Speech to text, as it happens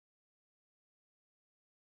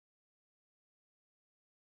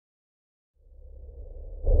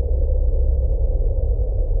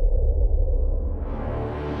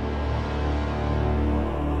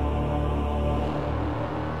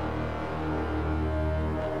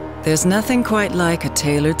There's nothing quite like a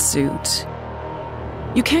tailored suit.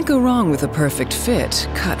 You can't go wrong with a perfect fit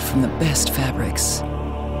cut from the best fabrics.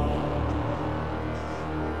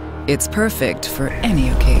 It's perfect for any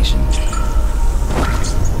occasion.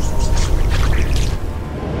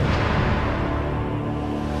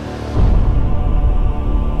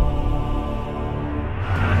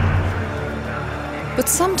 But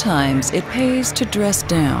sometimes it pays to dress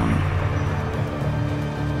down.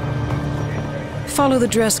 Follow the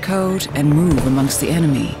dress code and move amongst the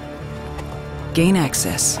enemy. Gain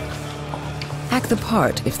access. Act the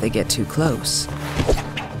part if they get too close.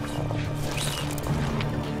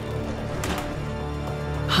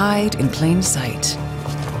 Hide in plain sight.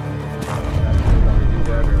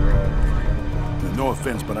 No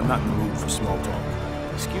offense, but I'm not in the mood for small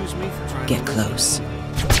talk. Excuse me for trying Get close.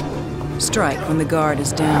 Strike when the guard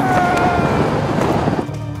is down.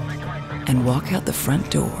 And walk out the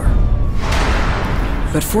front door.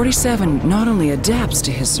 But 47 not only adapts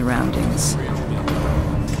to his surroundings,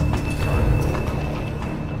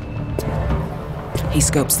 he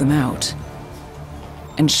scopes them out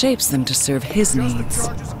and shapes them to serve his needs,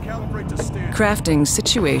 crafting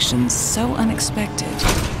situations so unexpected,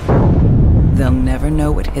 they'll never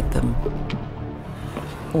know what hit them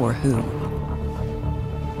or who.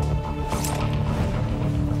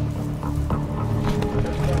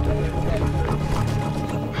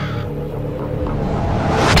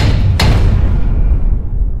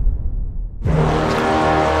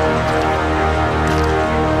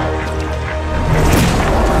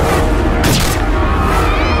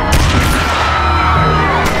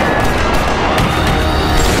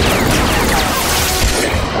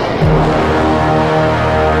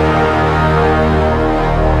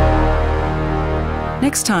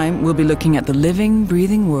 Next time, we'll be looking at the living,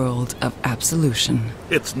 breathing world of Absolution.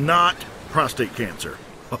 It's not prostate cancer.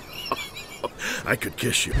 I could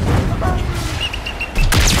kiss you.